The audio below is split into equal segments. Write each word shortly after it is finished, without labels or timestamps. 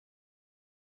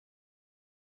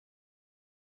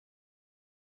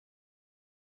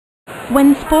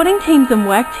When sporting teams and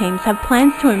work teams have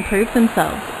plans to improve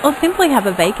themselves or simply have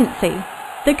a vacancy,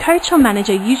 the coach or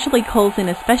manager usually calls in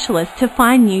a specialist to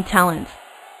find new talent.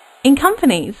 In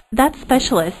companies, that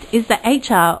specialist is the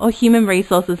HR or Human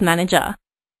Resources Manager.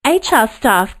 HR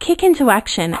staff kick into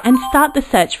action and start the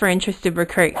search for interested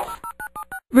recruits.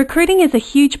 Recruiting is a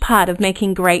huge part of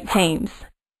making great teams.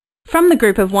 From the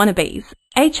group of wannabes,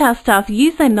 HR staff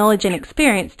use their knowledge and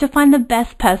experience to find the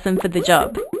best person for the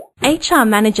job. HR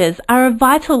managers are a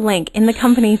vital link in the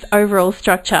company's overall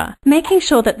structure, making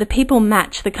sure that the people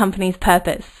match the company's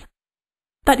purpose.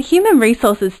 But human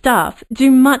resources staff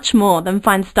do much more than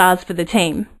find stars for the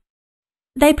team.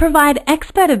 They provide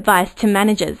expert advice to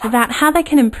managers about how they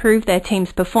can improve their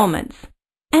team's performance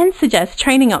and suggest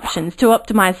training options to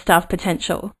optimize staff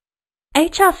potential.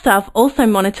 HR staff also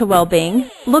monitor well-being,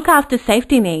 look after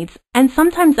safety needs, and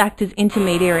sometimes act as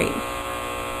intermediaries.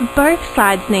 Both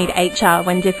sides need HR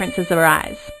when differences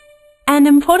arise. And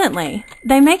importantly,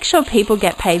 they make sure people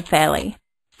get paid fairly.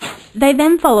 They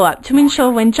then follow up to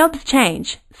ensure when jobs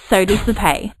change, so does the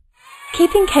pay.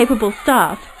 Keeping capable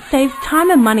staff saves time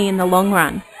and money in the long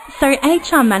run, so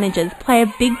HR managers play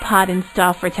a big part in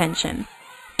staff retention.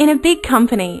 In a big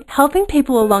company, helping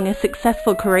people along a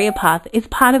successful career path is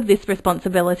part of this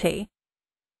responsibility.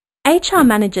 HR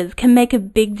managers can make a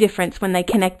big difference when they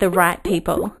connect the right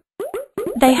people.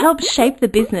 They help shape the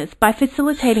business by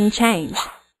facilitating change.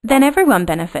 Then everyone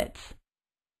benefits.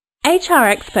 HR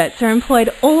experts are employed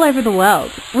all over the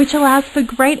world, which allows for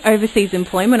great overseas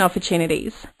employment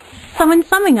opportunities. So in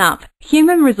summing up,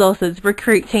 human resources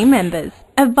recruit team members,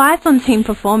 advise on team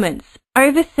performance,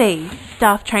 oversee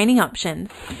staff training options,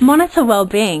 monitor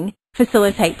well-being,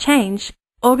 facilitate change,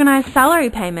 organise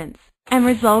salary payments, and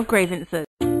resolve grievances.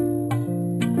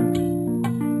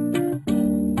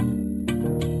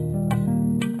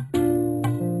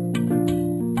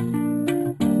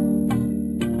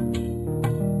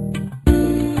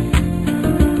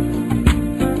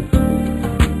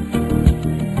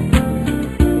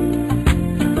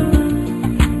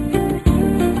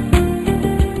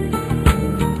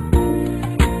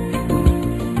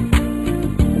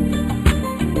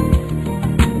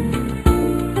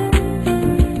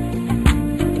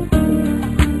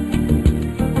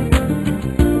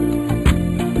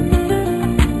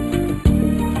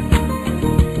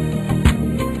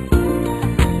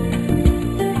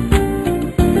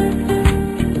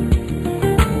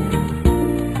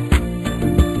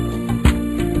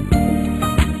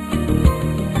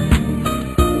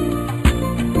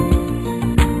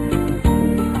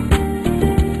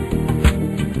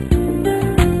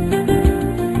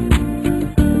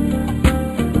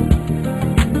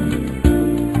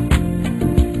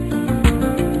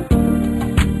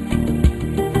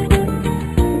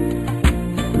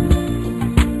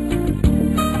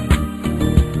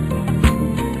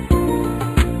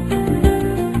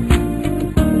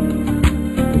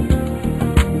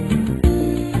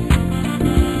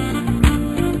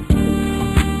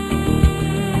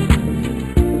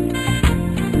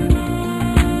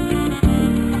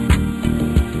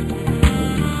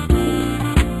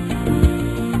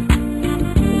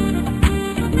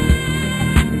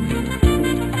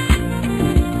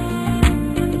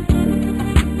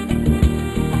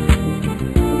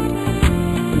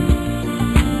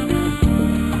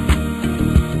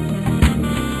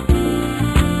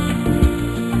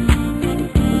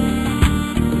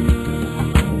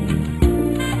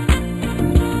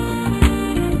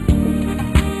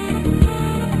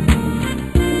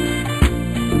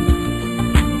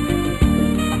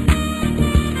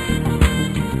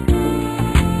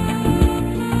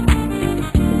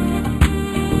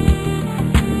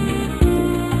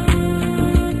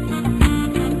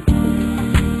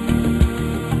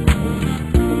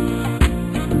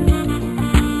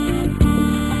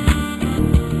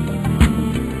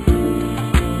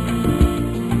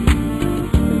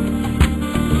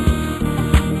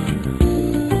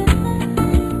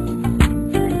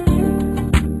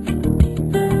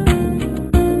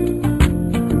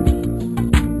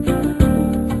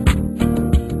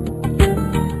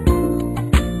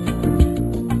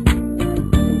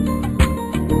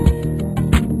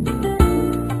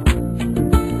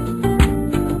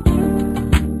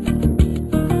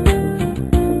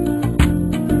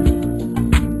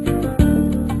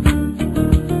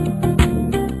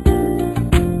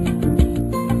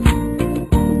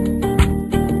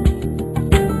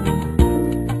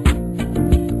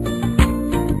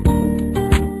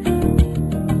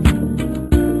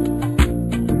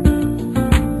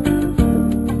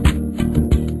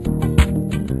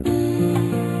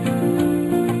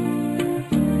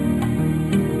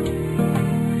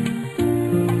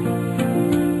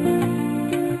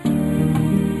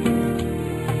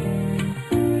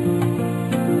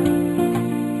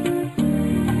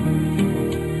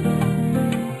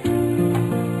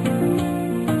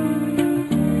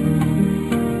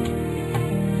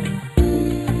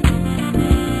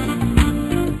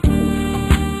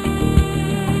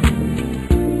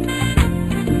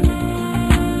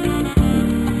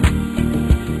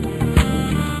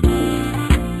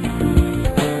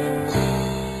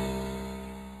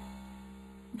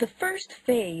 first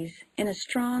phase in a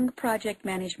strong project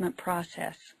management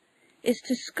process is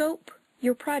to scope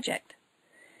your project.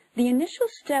 The initial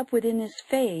step within this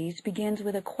phase begins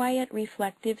with a quiet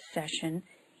reflective session,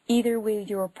 either with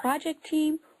your project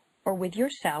team or with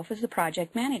yourself as the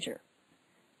project manager.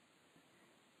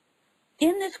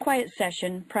 In this quiet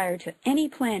session, prior to any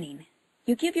planning,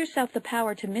 you give yourself the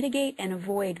power to mitigate and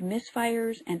avoid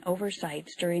misfires and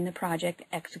oversights during the project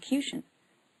execution.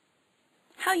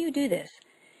 How you do this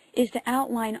is to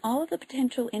outline all of the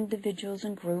potential individuals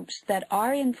and groups that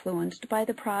are influenced by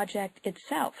the project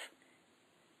itself.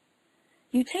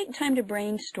 You take time to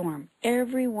brainstorm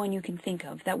everyone you can think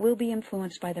of that will be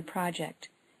influenced by the project,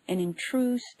 and in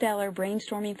true stellar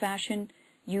brainstorming fashion,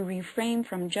 you refrain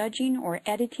from judging or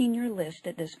editing your list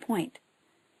at this point.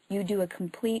 You do a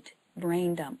complete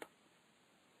brain dump.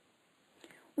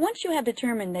 Once you have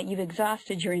determined that you've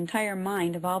exhausted your entire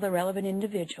mind of all the relevant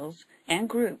individuals and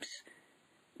groups,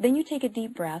 then you take a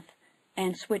deep breath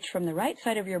and switch from the right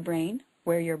side of your brain,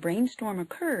 where your brainstorm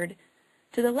occurred,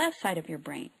 to the left side of your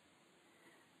brain.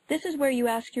 This is where you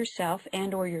ask yourself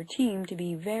and or your team to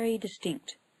be very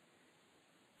distinct.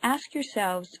 Ask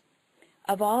yourselves,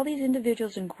 of all these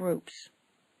individuals and groups,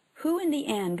 who in the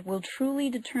end will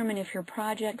truly determine if your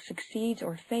project succeeds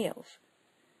or fails?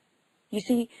 You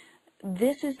see,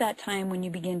 this is that time when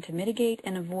you begin to mitigate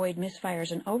and avoid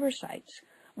misfires and oversights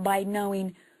by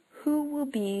knowing who will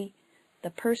be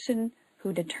the person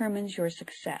who determines your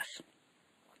success.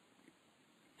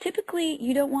 Typically,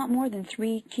 you don't want more than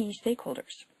 3 key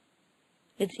stakeholders.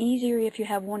 It's easier if you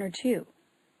have 1 or 2.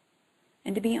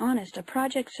 And to be honest, a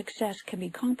project's success can be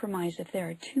compromised if there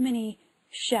are too many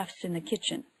chefs in the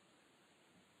kitchen.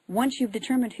 Once you've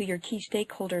determined who your key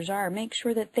stakeholders are, make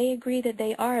sure that they agree that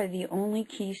they are the only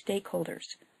key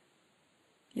stakeholders.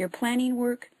 Your planning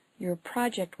work, your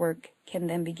project work can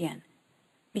then begin,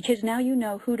 because now you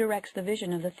know who directs the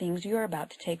vision of the things you're about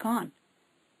to take on.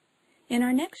 In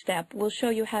our next step, we'll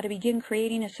show you how to begin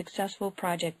creating a successful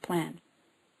project plan.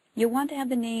 You'll want to have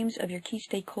the names of your key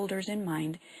stakeholders in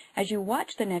mind as you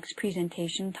watch the next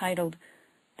presentation titled,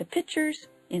 The Pictures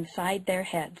Inside Their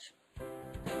Heads.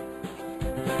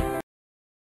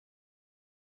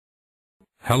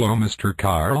 Hello, Mr.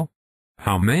 Carl.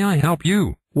 How may I help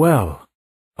you? Well,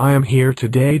 I am here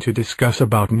today to discuss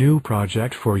about new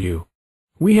project for you.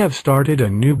 We have started a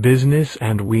new business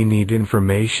and we need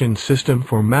information system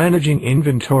for managing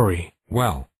inventory.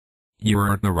 Well, you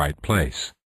are at the right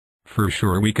place. For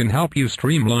sure we can help you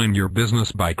streamline your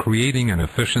business by creating an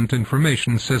efficient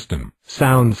information system.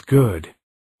 Sounds good.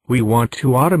 We want to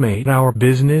automate our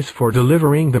business for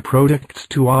delivering the products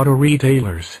to auto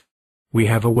retailers. We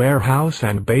have a warehouse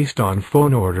and based on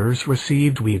phone orders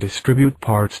received we distribute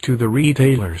parts to the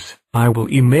retailers. I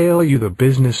will email you the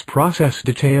business process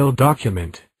detail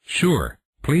document. Sure,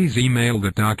 please email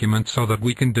the document so that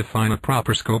we can define a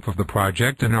proper scope of the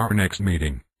project in our next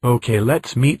meeting. Okay,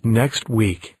 let's meet next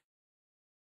week.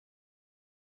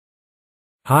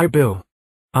 Hi Bill.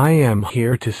 I am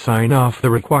here to sign off the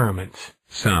requirements.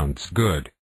 Sounds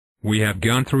good. We have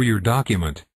gone through your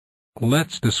document.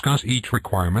 Let's discuss each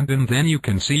requirement and then you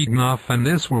can sign off and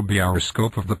this will be our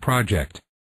scope of the project.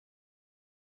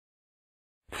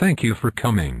 Thank you for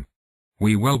coming.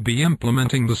 We will be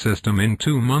implementing the system in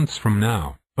 2 months from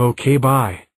now. Okay,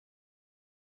 bye.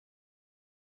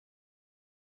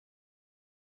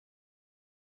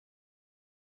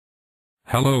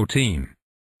 Hello team.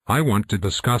 I want to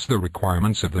discuss the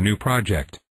requirements of the new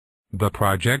project. The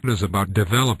project is about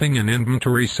developing an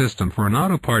inventory system for an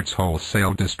auto parts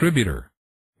wholesale distributor.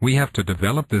 We have to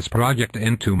develop this project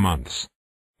in 2 months.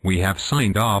 We have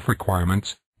signed off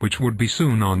requirements, which would be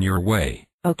soon on your way.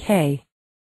 Okay.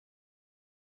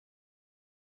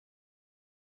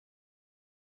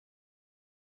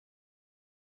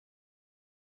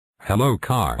 Hello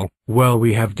Carl. Well,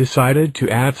 we have decided to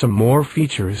add some more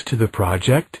features to the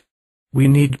project. We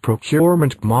need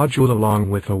procurement module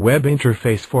along with a web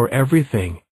interface for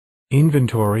everything.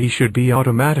 Inventory should be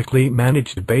automatically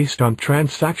managed based on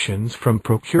transactions from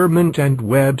procurement and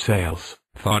web sales.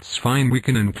 That's fine, we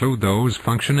can include those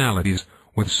functionalities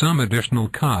with some additional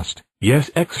cost. Yes,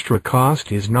 extra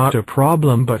cost is not a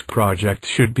problem, but project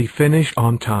should be finished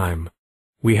on time.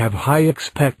 We have high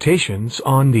expectations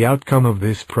on the outcome of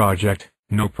this project.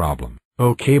 No problem.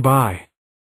 Okay, bye.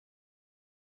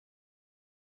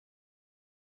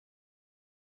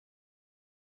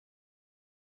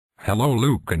 Hello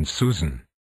Luke and Susan.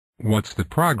 What's the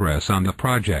progress on the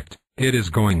project? It is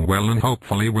going well and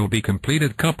hopefully will be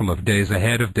completed couple of days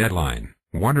ahead of deadline.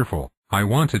 Wonderful. I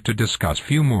wanted to discuss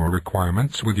few more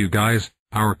requirements with you guys.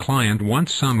 Our client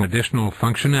wants some additional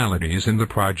functionalities in the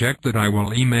project that I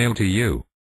will email to you.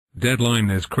 Deadline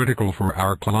is critical for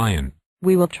our client.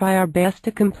 We will try our best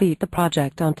to complete the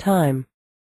project on time.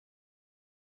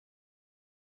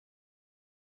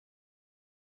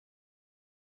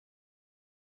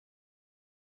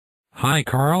 Hi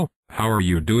Carl, how are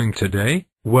you doing today?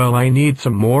 Well, I need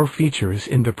some more features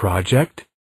in the project.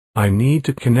 I need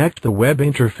to connect the web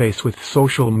interface with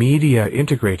social media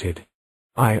integrated.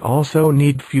 I also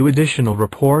need few additional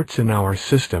reports in our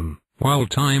system. Well,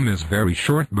 time is very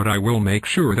short, but I will make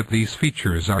sure that these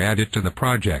features are added to the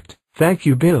project. Thank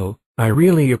you, Bill. I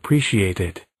really appreciate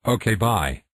it. Okay,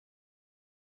 bye.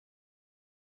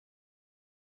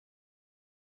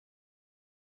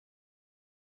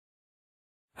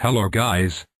 Hello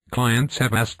guys, clients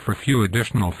have asked for few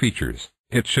additional features.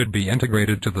 It should be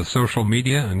integrated to the social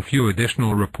media and few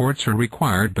additional reports are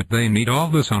required, but they need all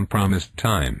this on promised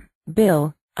time.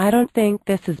 Bill, I don't think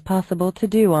this is possible to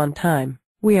do on time.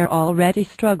 We are already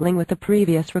struggling with the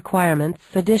previous requirements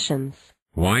additions.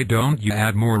 Why don't you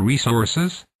add more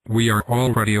resources? We are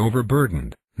already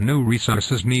overburdened. New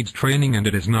resources needs training and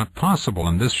it is not possible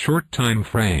in this short time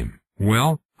frame.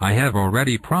 Well, I have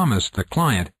already promised the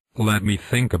client. Let me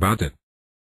think about it.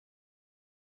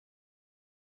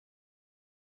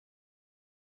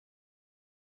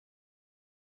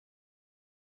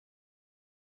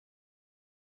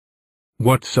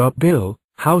 What's up, Bill?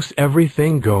 How's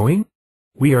everything going?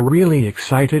 We are really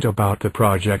excited about the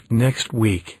project next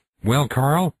week. Well,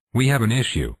 Carl, we have an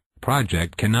issue.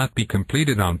 Project cannot be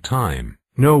completed on time.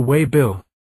 No way, Bill.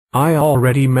 I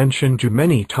already mentioned to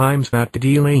many times that the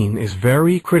deadline is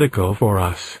very critical for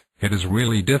us. It is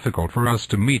really difficult for us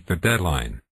to meet the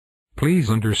deadline. Please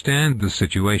understand the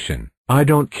situation. I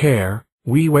don't care.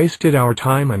 We wasted our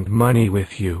time and money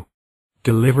with you.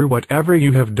 Deliver whatever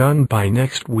you have done by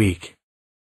next week.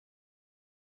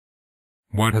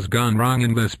 What has gone wrong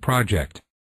in this project?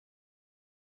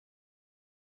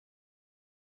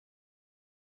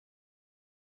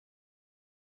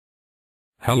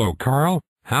 Hello, Carl.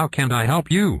 How can I help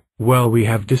you? Well, we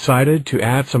have decided to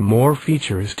add some more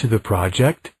features to the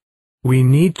project. We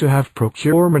need to have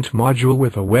procurement module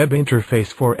with a web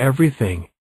interface for everything.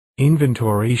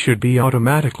 Inventory should be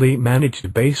automatically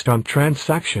managed based on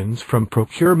transactions from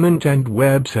procurement and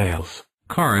web sales.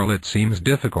 Carl, it seems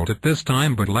difficult at this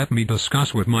time, but let me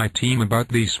discuss with my team about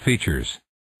these features.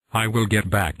 I will get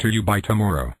back to you by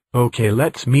tomorrow. Okay,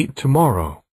 let's meet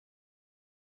tomorrow.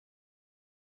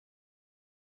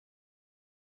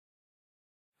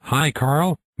 Hi,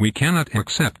 Carl. We cannot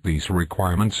accept these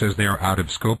requirements as they are out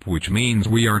of scope, which means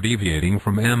we are deviating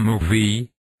from MOV.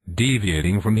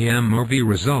 Deviating from the MOV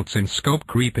results in scope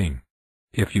creeping.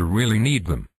 If you really need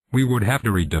them, we would have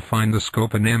to redefine the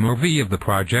scope and MOV of the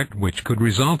project, which could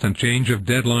result in change of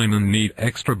deadline and need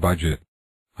extra budget.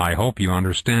 I hope you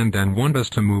understand and want us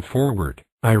to move forward.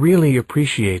 I really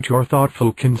appreciate your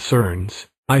thoughtful concerns.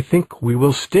 I think we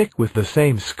will stick with the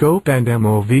same scope and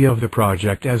MOV of the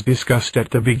project as discussed at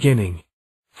the beginning.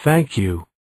 Thank you.